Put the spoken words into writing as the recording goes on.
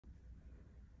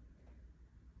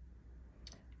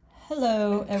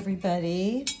Hello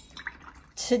everybody.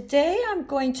 Today I'm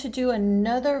going to do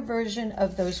another version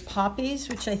of those poppies,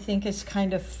 which I think is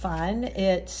kind of fun.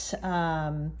 It's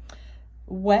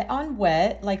wet on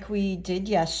wet like we did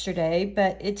yesterday,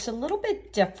 but it's a little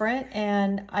bit different,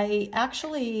 and I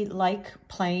actually like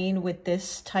playing with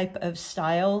this type of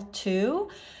style too.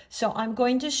 So I'm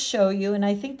going to show you, and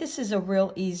I think this is a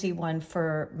real easy one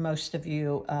for most of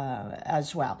you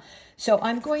as well. So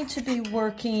I'm going to be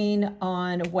working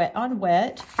on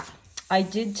wet. I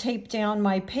did tape down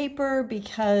my paper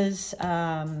because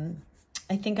I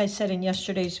think I said in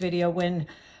yesterday's video, when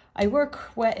I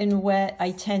work wet and wet,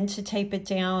 I tend to tape it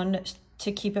down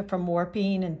to keep it from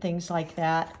warping and things like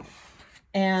that.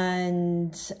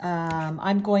 And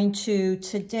I'm going to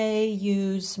today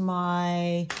use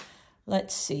my,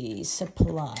 let's see,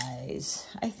 supplies.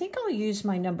 I think I'll use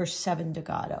my number 7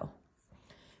 Degado.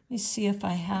 Let me see if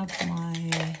I have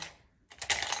my,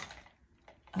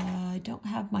 I don't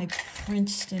have my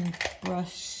Princeton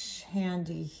brush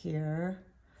handy here.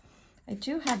 I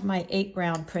do have my 8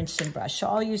 round Princeton brush, so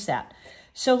I'll use that.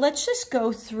 So let's just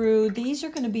go through. These are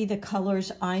going to be the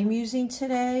colors I'm using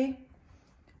today.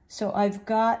 So I've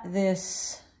got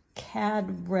this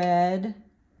Cad Red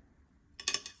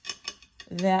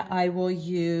that I will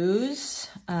use.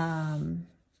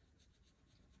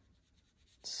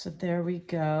 So there we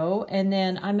go. And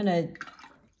then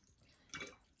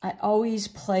I always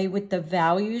play with the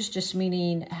values, just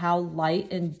meaning how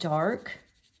light and dark.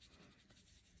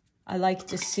 I like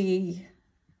to see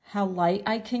how light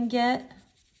I can get.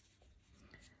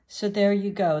 So there you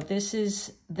go. This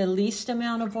is the least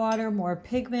amount of water, more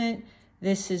pigment.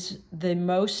 This is the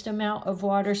most amount of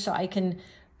water, so I can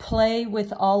play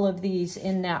with all of these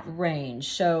in that range.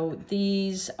 So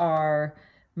these are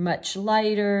much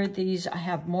lighter. These I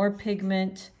have more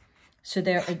pigment, so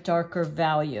they're a darker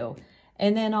value.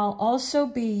 And then I'll also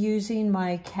be using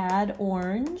my Cad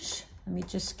Orange. Let me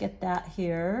just get that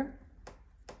here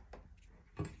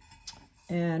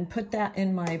and put that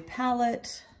in my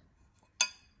palette.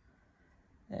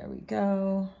 There we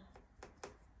go.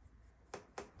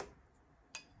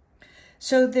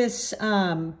 So this,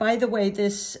 by the way,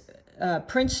 this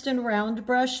Princeton round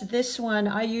brush, this one,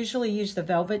 I usually use the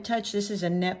Velvet Touch. This is a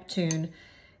Neptune.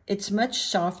 It's much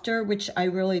softer, which I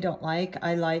really don't like.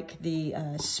 I like the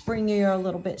springier, a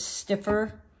little bit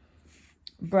stiffer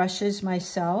brushes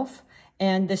myself.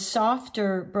 And the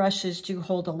softer brushes do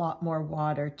hold a lot more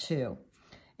water too.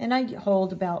 And I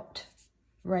hold about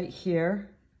right here,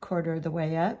 quarter of the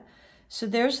way up. So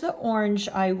there's the orange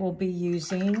I will be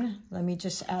using. Let me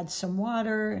just add some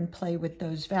water and play with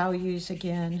those values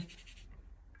again.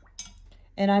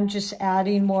 And I'm just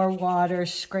adding more water,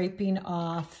 scraping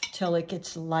off till it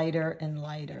gets lighter and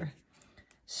lighter.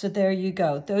 So there you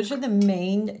go. Those are the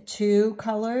main 2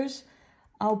 colors.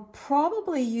 I'll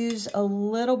probably use a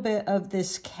little bit of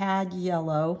this Cad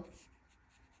Yellow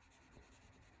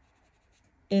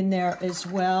in there as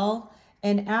well.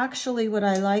 And actually what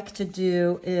I like to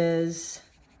do is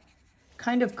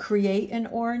kind of create an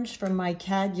orange from my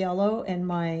Cad Yellow and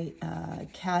my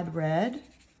Cad Red,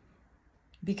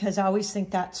 because I always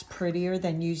think that's prettier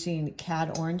than using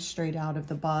Cad Orange straight out of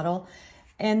the bottle.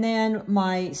 And then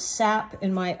my sap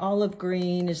and my olive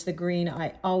green is the green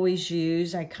I always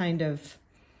use. I kind of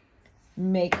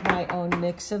make my own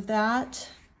mix of that.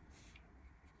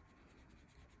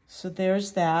 So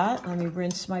there's that. Let me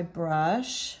rinse my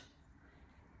brush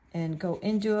and go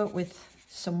into it with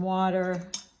some water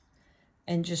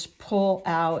and just pull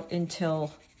out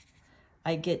until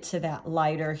I get to that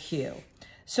lighter hue.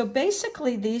 So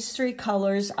basically these 3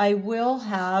 colors I will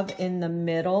have in the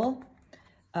middle.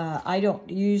 I don't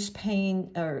use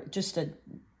paint or just a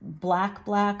black.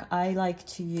 I like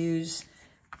to use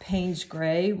Payne's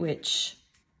Gray, which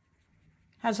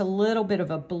has a little bit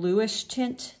of a bluish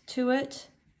tint to it.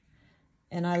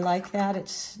 And I like that.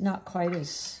 It's not quite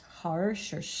as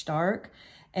harsh or stark.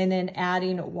 And then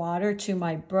adding water to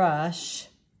my brush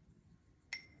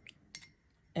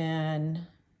and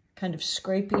kind of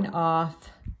scraping off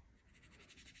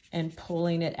and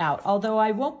pulling it out. Although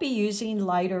I won't be using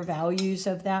lighter values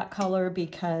of that color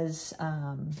because,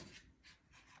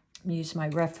 use my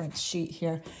reference sheet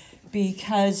here,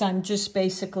 because I'm just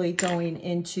basically going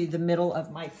into the middle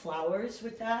of my flowers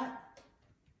with that.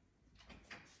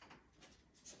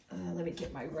 Let me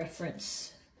get my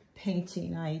reference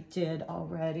painting I did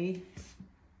already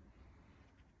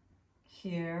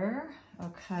here.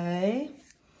 Okay.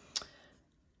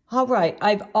 All right,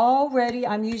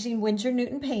 I'm using Winsor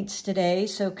Newton paints today.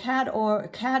 So Cad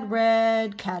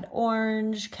Red, Cad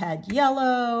Orange, Cad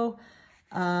Yellow,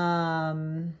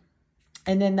 and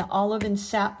then the olive and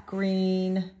sap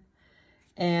green,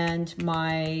 and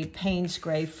my Payne's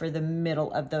Gray for the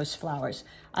middle of those flowers.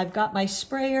 I've got my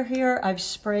sprayer here. I've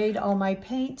sprayed all my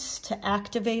paints to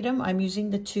activate them. I'm using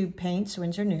the tube paints,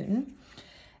 Winsor Newton.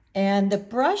 And the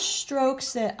brush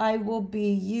strokes that I will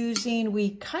be using, we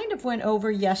kind of went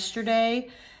over yesterday.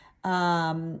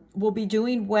 We'll be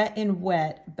doing wet and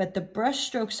wet, but the brush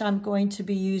strokes I'm going to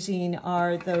be using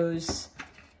are those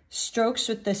strokes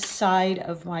with the side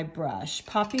of my brush.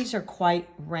 Poppies are quite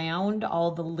round,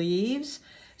 all the leaves,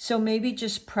 so maybe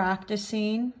just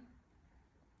practicing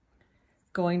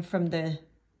going from the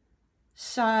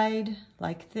side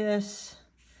like this,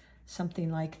 something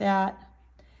like that.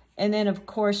 And then of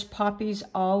course, poppies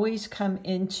always come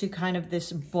into kind of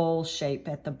this bowl shape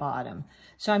at the bottom.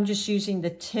 So I'm just using the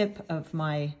tip of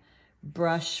my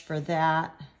brush for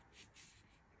that.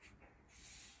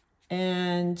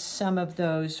 And some of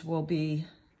those will be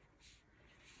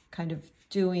kind of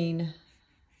doing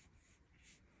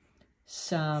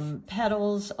some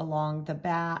petals along the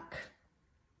back.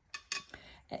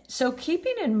 So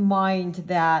keeping in mind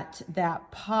that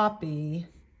that poppy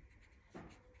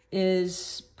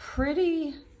is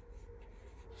pretty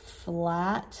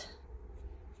flat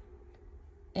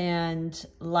and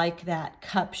like that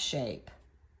cup shape.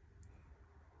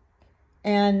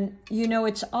 And, you know,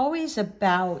 it's always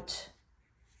about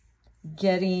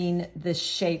getting the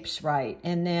shapes right.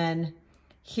 And then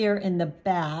here in the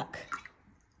back,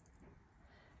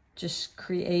 just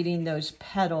creating those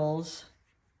petals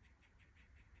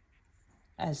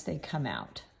as they come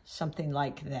out, something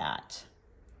like that.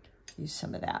 Use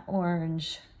some of that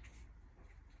orange.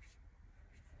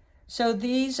 So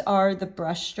these are the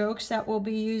brush strokes that we'll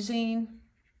be using.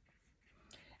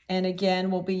 And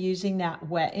again, we'll be using that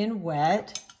wet and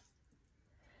wet.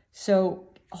 So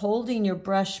holding your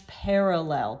brush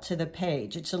parallel to the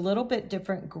page. It's a little bit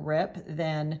different grip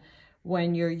than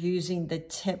when you're using the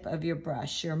tip of your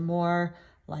brush. You're more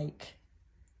like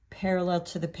parallel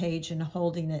to the page and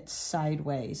holding it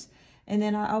sideways. And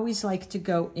then I always like to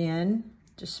go in,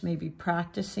 just maybe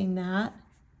practicing that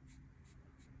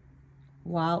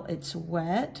while it's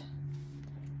wet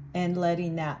and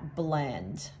letting that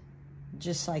blend,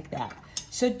 just like that.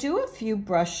 So do a few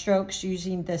brush strokes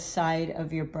using the side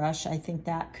of your brush. I think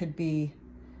that could be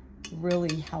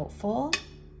really helpful.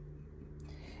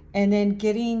 And then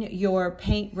getting your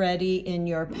paint ready in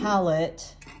your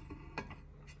palette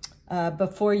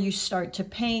before you start to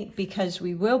paint, because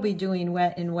we will be doing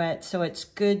wet and wet. So it's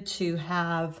good to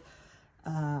have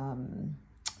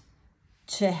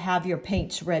your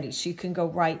paints ready so you can go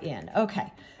right in.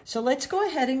 Okay, so let's go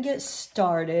ahead and get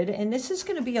started. And this is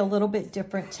going to be a little bit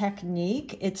different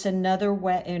technique. It's another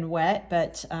wet and wet,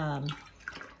 but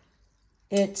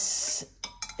it's,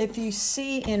 if you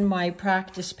see in my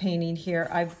practice painting here,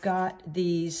 I've got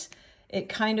these, it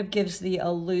kind of gives the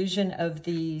illusion of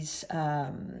these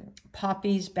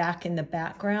poppies back in the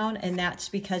background, and that's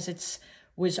because it's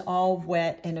was all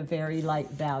wet and a very light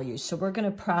value. So we're going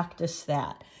to practice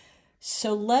that.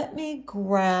 So let me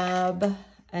grab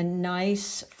a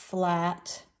nice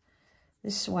flat,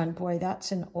 this one, boy,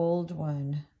 that's an old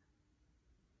one.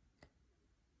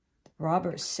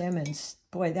 Robert Simmons,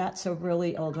 boy, that's a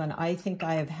really old one. I think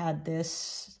I have had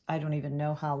this, I don't even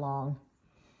know how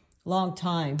long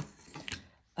time.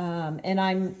 And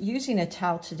I'm using a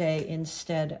towel today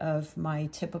instead of my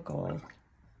typical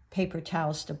paper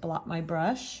towels to blot my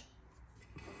brush.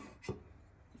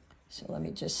 So let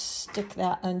me just stick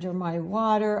that under my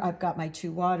water. I've got my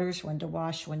two waters, one to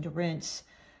wash, one to rinse.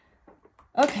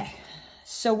 Okay,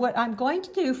 so what I'm going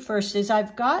to do first is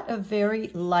I've got a very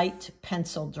light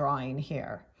pencil drawing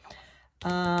here.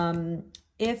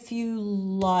 If you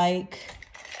like,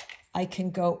 I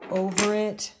can go over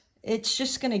it. It's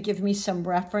just going to give me some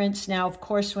reference. Now, of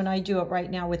course, when I do it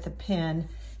right now with a pen,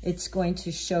 it's going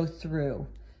to show through.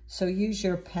 So use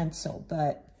your pencil,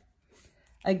 but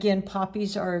again,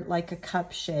 poppies are like a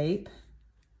cup shape.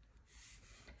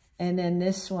 And then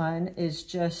this one is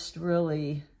just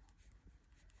really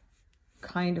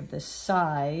kind of the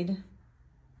side,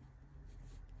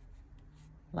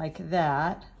 like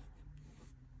that.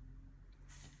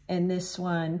 And this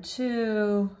one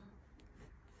too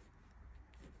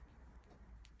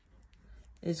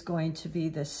is going to be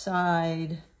the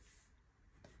side,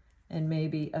 and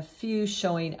maybe a few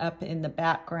showing up in the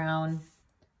background.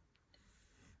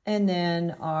 And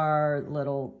then our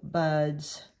little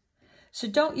buds. So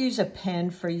don't use a pen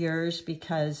for yours,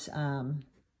 because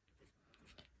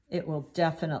it will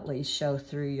definitely show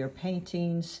through your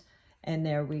paintings. And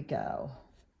there we go.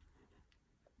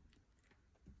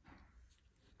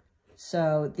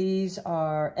 So these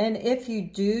are, and if you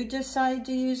do decide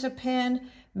to use a pen,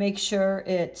 Make sure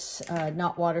it's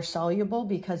not water soluble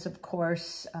because, of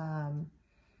course,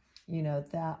 you know,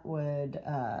 that would,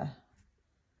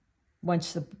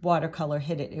 once the watercolor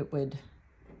hit it, it would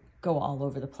go all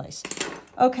over the place.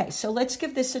 Okay, so let's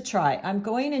give this a try. I'm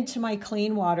going into my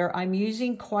clean water. I'm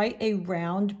using quite a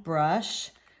round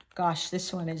brush. Gosh,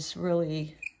 this one is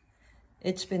really,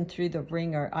 it's been through the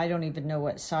ringer. I don't even know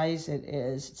what size it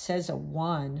is. It says a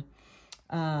 1.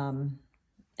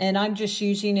 And I'm just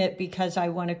using it because I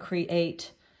want to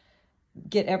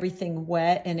get everything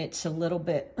wet and it's a little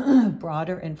bit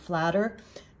broader and flatter.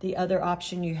 The other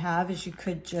option you have is you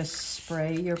could just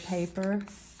spray your paper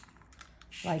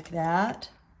like that.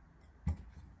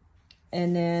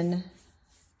 And then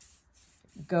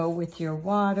go with your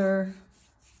water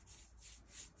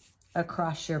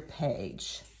across your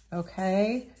page,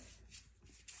 okay?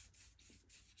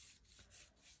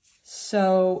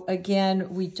 So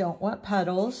again, we don't want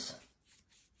puddles.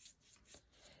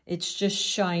 It's just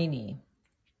shiny.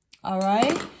 All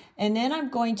right. And then I'm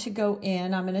going to go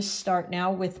in. I'm going to start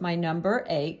now with my number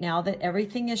 8, now that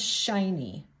everything is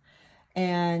shiny.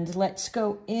 And let's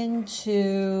go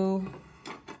into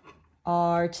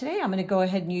today I'm going to go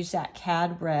ahead and use that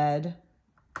Cad Red.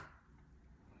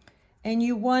 And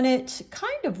you want it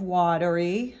kind of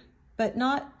watery, but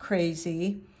not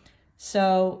crazy.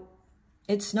 So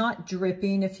it's not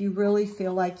dripping if you really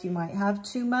feel like you might have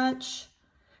too much,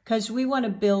 because we want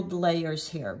to build layers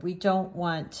here. We don't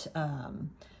want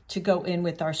to go in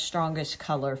with our strongest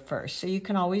color first. So you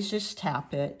can always just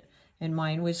tap it, and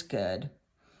mine was good.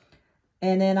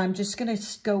 And then I'm just going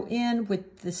to go in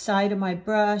with the side of my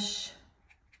brush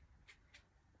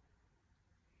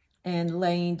and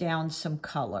laying down some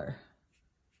color.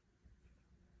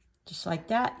 Just like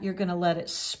that. You're going to let it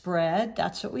spread.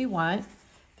 That's what we want.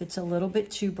 If it's a little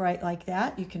bit too bright like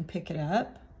that, you can pick it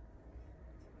up.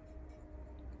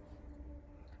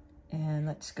 And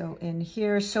let's go in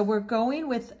here. So we're going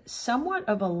with somewhat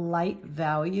of a light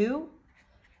value,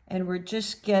 and we're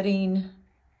just getting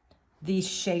these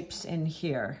shapes in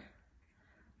here.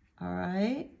 All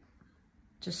right,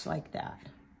 just like that.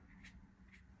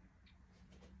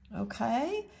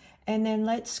 Okay, and then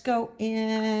let's go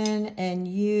in and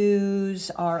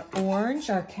use our orange,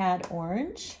 our Cad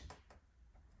Orange.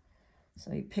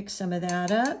 So you pick some of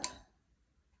that up.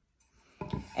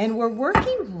 And we're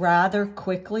working rather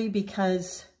quickly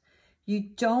because you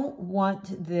don't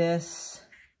want this.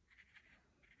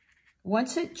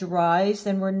 Once it dries,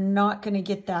 then we're not going to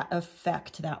get that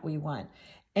effect that we want.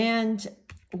 And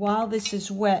while this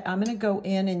is wet, I'm going to go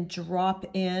in and drop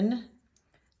in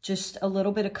just a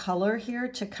little bit of color here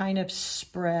to kind of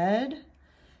spread.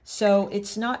 So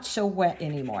it's not so wet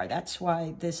anymore. That's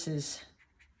why this is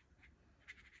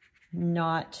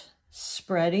not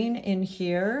spreading in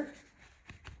here.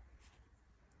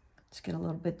 Let's get a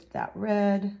little bit of that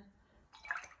red.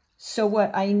 So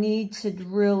what I need to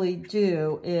really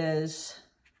do is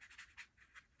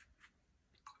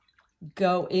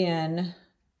go in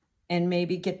and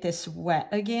maybe get this wet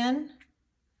again,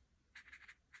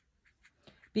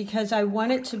 because I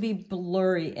want it to be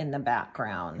blurry in the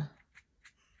background.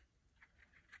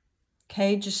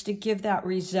 Okay, just to give that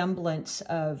resemblance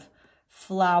of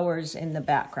flowers in the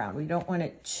background. We don't want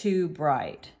it too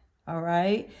bright, all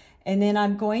right? And then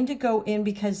I'm going to go in,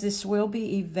 because this will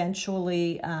be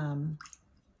eventually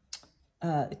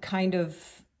kind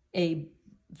of a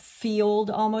field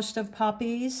almost of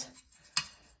poppies.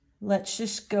 Let's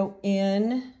just go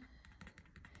in.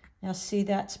 Now see,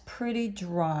 that's pretty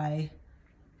dry.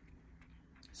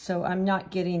 So I'm not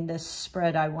getting this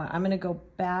spread I want. I'm going to go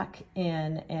back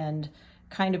in and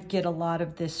kind of get a lot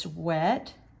of this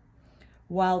wet.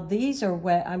 While these are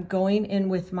wet, I'm going in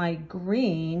with my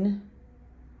green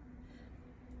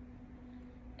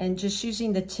and just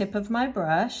using the tip of my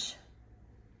brush,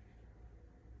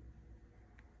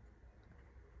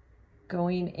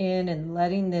 going in and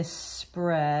letting this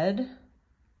spread,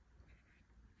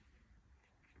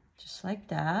 just like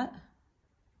that.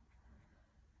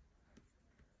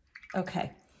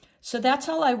 Okay, so that's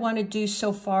all I want to do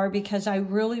so far, because I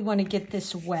really want to get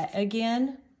this wet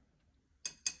again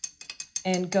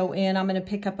and go in. I'm going to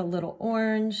pick up a little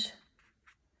orange,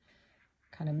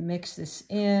 kind of mix this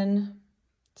in.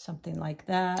 Something like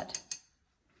that.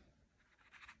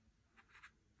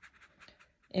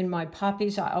 In my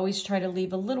poppies, I always try to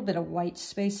leave a little bit of white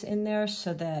space in there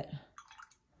so that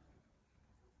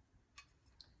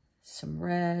some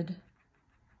red,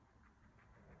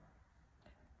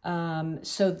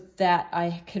 so that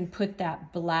I can put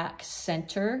that black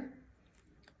center.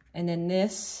 And then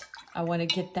this, I want to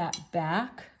get that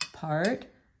back part.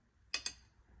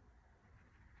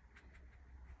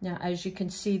 Now, as you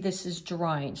can see, this is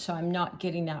drying, so I'm not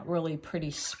getting that really pretty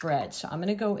spread. So I'm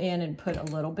gonna go in and put a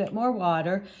little bit more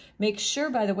water. Make sure,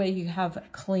 by the way, you have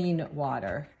clean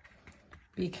water,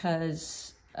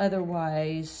 because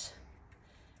otherwise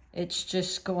it's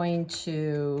just going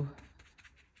to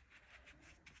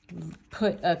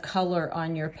put a color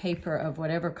on your paper of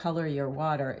whatever color your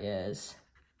water is.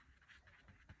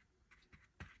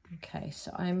 Okay,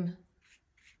 so I'm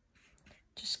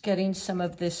just getting some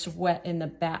of this wet in the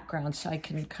background so I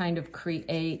can kind of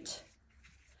create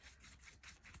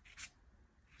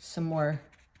some more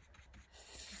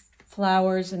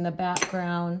flowers in the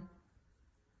background.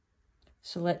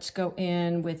 So let's go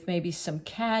in with maybe some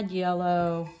cad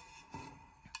yellow,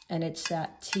 and it's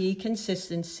that tea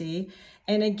consistency.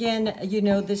 And again, you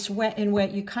know, this wet and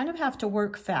wet, you kind of have to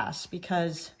work fast,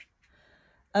 because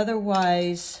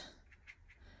otherwise,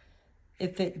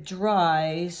 if it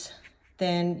dries,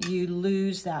 then you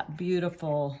lose that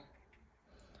beautiful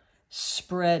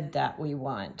spread that we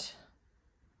want.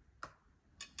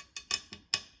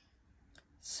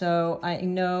 So I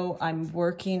know I'm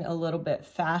working a little bit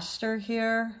faster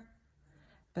here,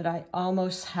 but I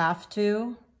almost have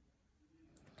to.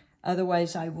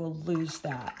 Otherwise, I will lose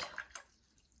that.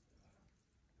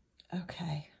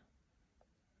 Okay.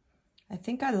 I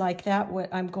think I like that. What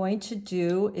I'm going to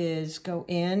do is go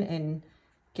in and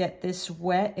get this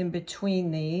wet in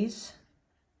between these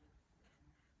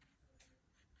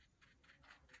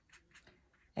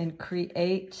and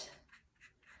create.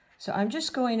 So I'm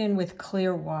just going in with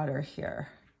clear water here,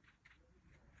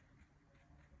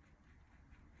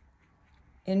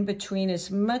 in between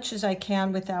as much as I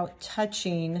can without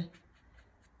touching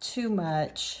too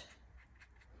much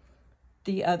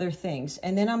the other things.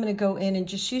 And then I'm going to go in and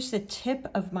just use the tip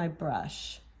of my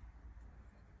brush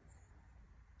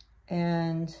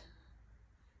and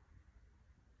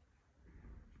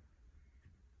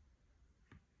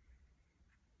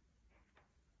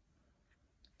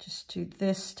just do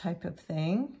this type of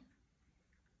thing.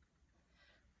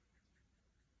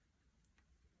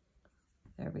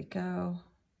 There we go.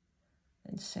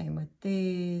 And same with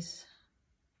these.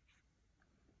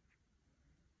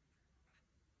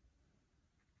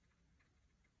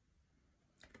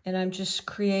 And I'm just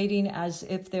creating as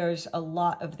if there's a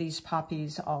lot of these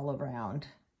poppies all around,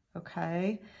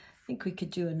 okay? I think we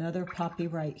could do another poppy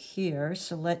right here.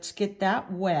 So let's get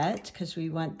that wet, because we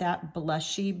want that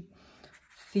blushy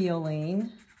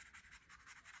feeling,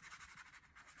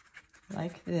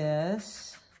 like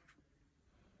this.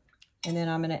 And then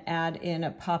I'm gonna add in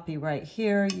a poppy right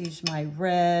here, use my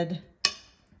red,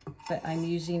 but I'm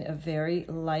using a very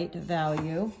light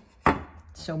value,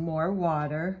 so more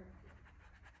water.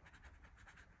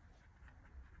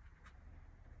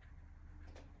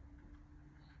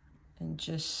 And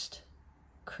just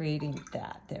creating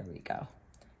that, there we go.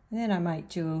 And then I might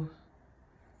do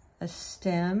a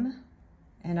stem,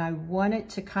 and I want it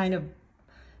to kind of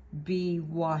be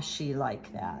washy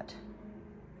like that,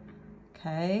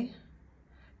 okay?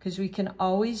 Because we can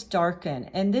always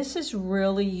darken. And this is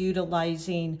really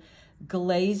utilizing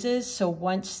glazes, so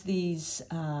once these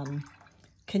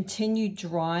continue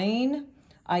drying,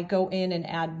 I go in and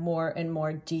add more and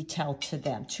more detail to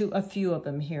them, to a few of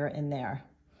them here and there.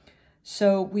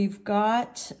 So we've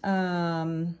got,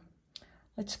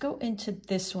 let's go into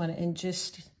this one and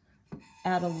just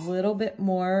add a little bit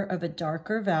more of a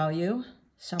darker value.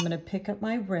 So I'm going to pick up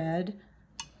my red,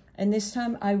 and this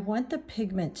time I want the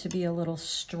pigment to be a little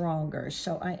stronger.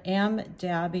 So I am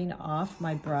dabbing off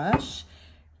my brush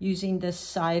using the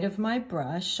side of my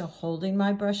brush, so holding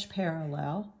my brush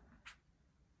parallel,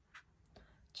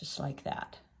 just like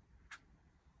that.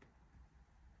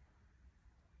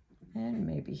 And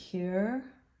maybe here,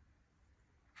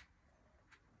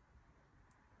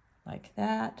 like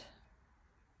that.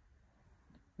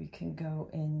 We can go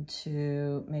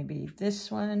into maybe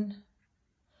this one,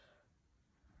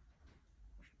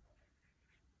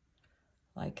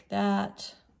 like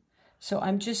that. So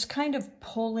I'm just kind of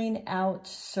pulling out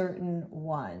certain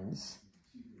ones.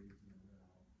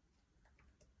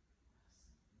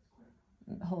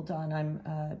 Hold on,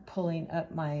 I'm pulling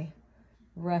up my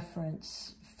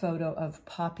reference photo of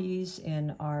poppies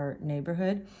in our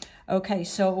neighborhood. Okay,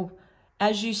 so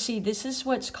as you see, this is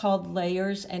what's called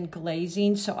layers and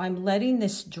glazing. So I'm letting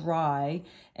this dry,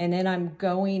 and then I'm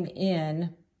going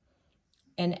in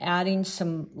and adding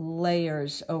some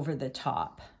layers over the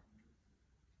top.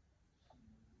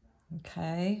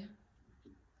 Okay.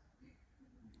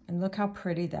 And look how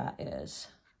pretty that is.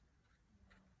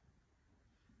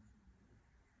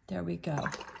 There we go.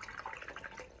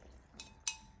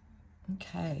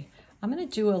 Okay, I'm going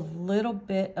to do a little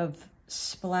bit of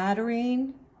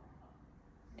splattering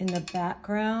in the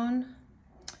background.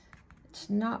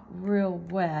 It's not real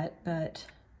wet, but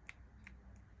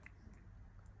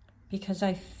because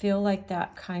I feel like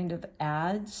that kind of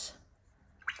adds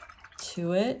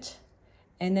to it.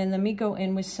 And then let me go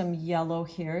in with some yellow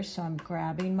here. So I'm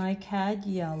grabbing my CAD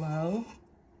yellow.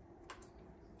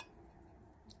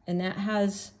 And that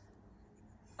has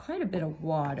quite a bit of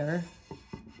water.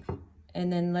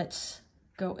 And then let's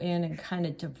go in and kind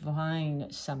of divine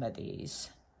some of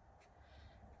these.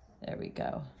 There we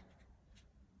go.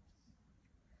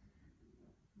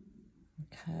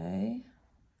 Okay.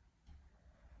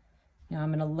 Now I'm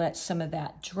going to let some of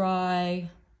that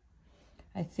dry.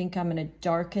 I think I'm going to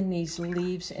darken these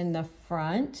leaves in the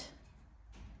front.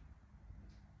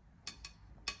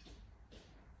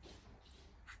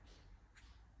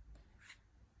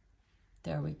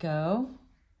 There we go.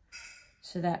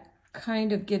 So that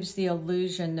kind of gives the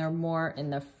illusion they're more in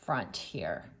the front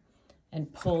here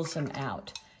and pulls them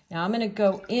out. Now I'm going to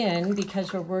go in,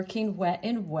 because we're working wet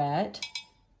and wet,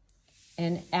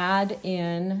 and add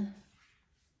in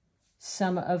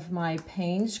some of my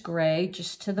Payne's Gray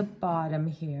just to the bottom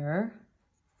here,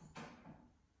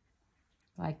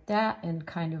 like that, and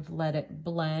kind of let it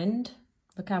blend.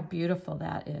 Look how beautiful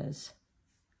that is.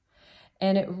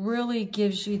 And it really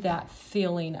gives you that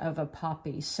feeling of a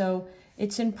poppy. So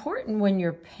it's important when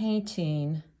you're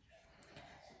painting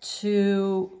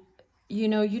to, you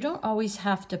know, you don't always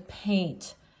have to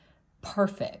paint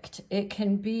perfect. It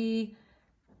can be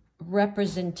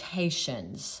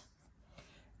representations.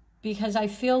 Because I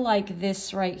feel like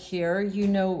this right here, you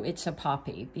know it's a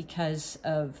poppy because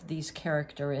of these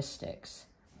characteristics.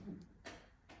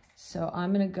 So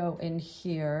I'm going to go in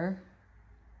here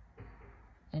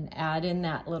and add in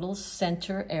that little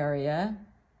center area.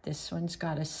 This one's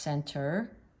got a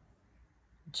center,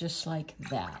 just like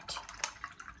that.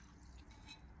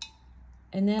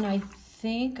 And then I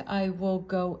think I will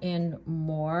go in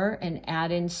more and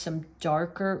add in some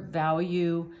darker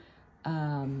value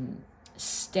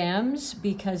stems,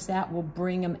 because that will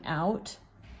bring them out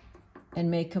and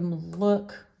make them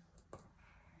look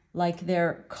like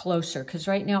they're closer, because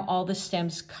right now all the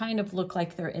stems kind of look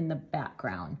like they're in the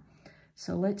background.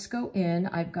 So let's go in.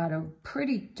 I've got a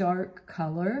pretty dark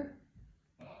color,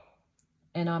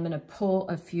 and I'm going to pull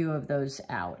a few of those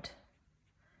out.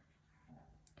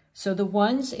 So the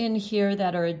ones in here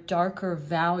that are a darker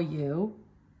value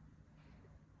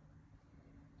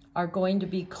are going to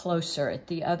be closer.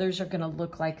 The others are going to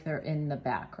look like they're in the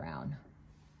background.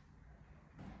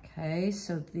 Okay,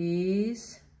 so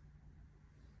these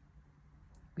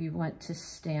we want to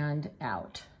stand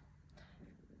out.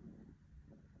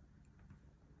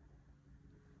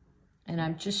 And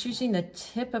I'm just using the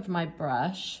tip of my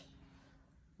brush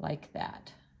like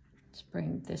that. Let's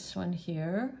bring this one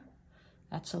here.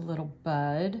 That's a little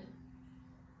bud.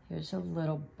 Here's a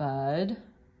little bud.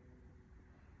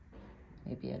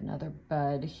 Maybe another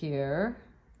bud here,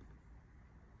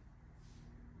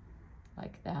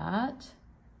 like that.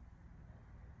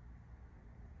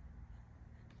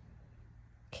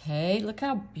 Okay, look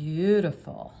how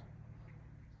beautiful.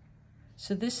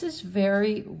 So this is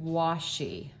very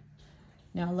washy.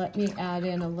 Now let me add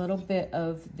in a little bit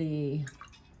of the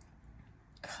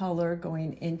color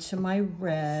going into my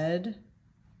red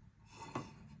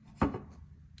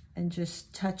and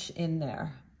just touch in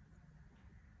there.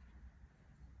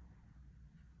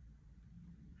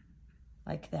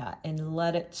 Like that, and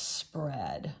let it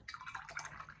spread.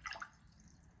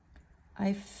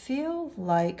 I feel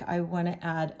like I want to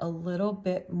add a little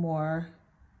bit more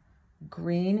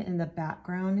green in the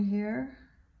background here.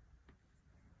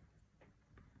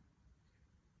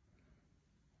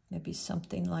 Maybe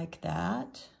something like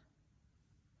that.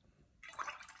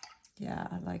 Yeah,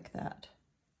 I like that.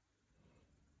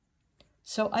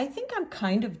 So I think I'm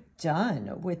kind of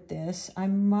done with this. I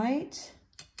might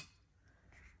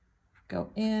go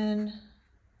in,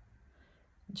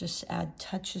 just add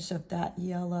touches of that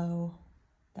yellow,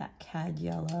 that CAD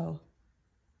yellow,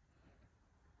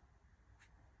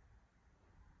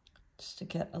 just to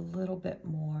get a little bit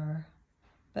more.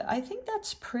 But I think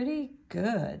that's pretty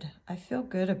good. I feel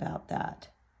good about that.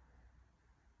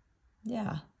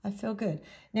 Yeah, I feel good.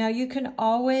 Now you can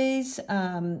always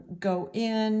go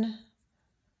in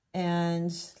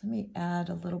and let me add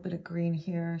a little bit of green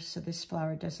here so this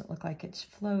flower doesn't look like it's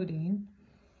floating.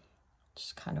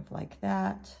 Just kind of like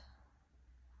that.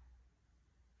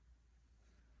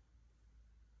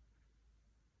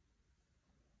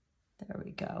 There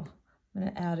we go. I'm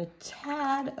going to add a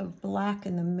tad of black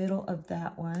in the middle of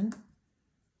that one,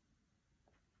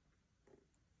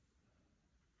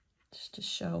 just to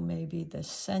show maybe the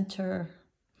center.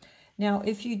 Now,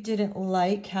 if you didn't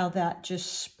like how that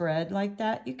just spread like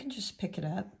that, you can just pick it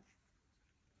up.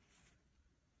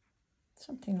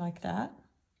 Something like that.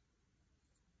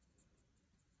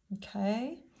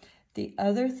 Okay. The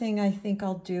other thing I think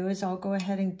I'll do is I'll go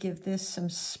ahead and give this some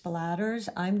splatters.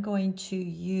 I'm going to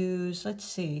use,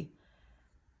 let's use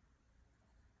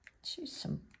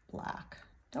some black.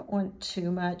 Don't want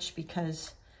too much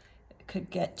because it could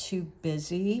get too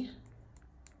busy.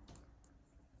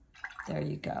 There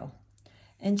you go.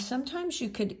 And sometimes you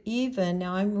could even,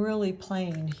 now I'm really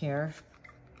playing here.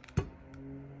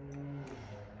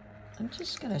 I'm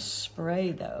just gonna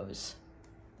spray those.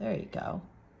 There you go.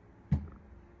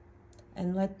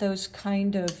 And let those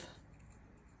kind of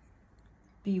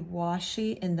be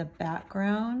washy in the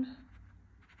background.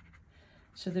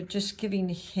 So they're just giving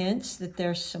hints that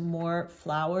there's some more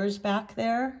flowers back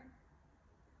there.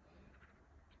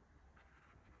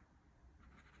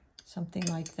 Something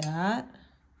like that.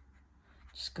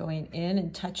 Just going in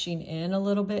and touching in a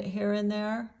little bit here and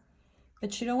there.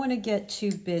 But you don't want to get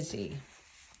too busy.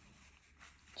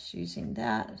 Just using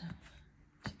that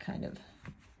to kind of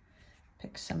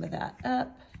pick some of that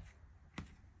up.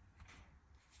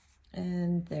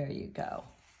 And there you go.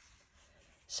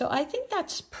 So I think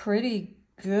that's pretty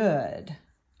good.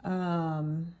 I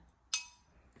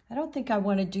don't think I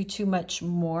want to do too much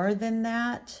more than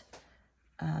that.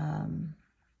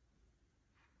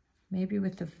 Maybe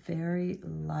with the very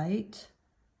light,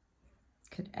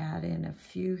 could add in a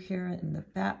few here in the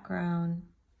background.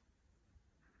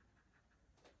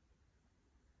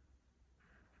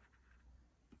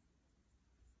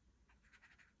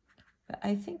 But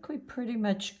I think we pretty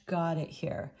much got it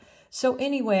here. So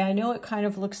anyway, I know it kind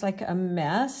of looks like a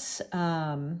mess,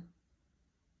 but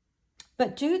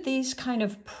do these kind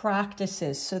of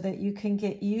practices so that you can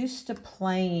get used to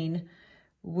playing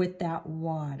with that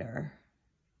water.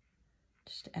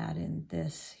 Just add in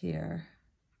this here.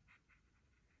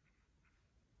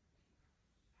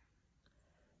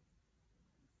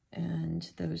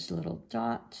 And those little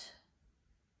dots.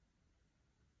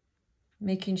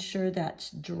 Making sure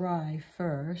that's dry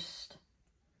first.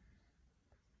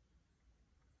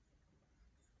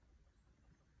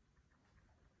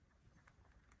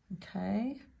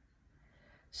 Okay.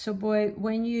 So boy,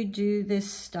 when you do this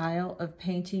style of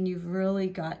painting, you've really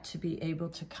got to be able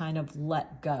to kind of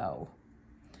let go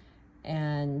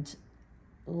and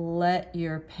let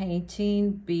your painting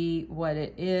be what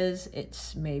it is.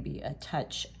 It's maybe a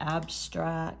touch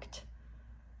abstract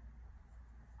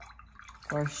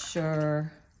for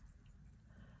sure.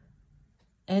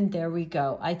 And there we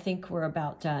go. I think we're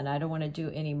about done. I don't want to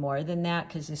do any more than that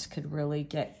because this could really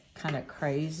get kind of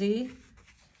crazy.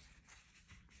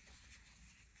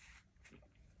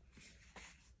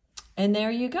 And there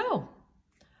you go.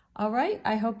 All right,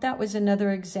 I hope that was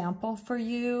another example for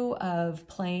you of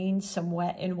playing some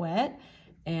wet and wet,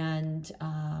 and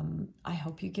I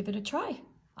hope you give it a try.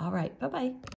 All right, bye-bye.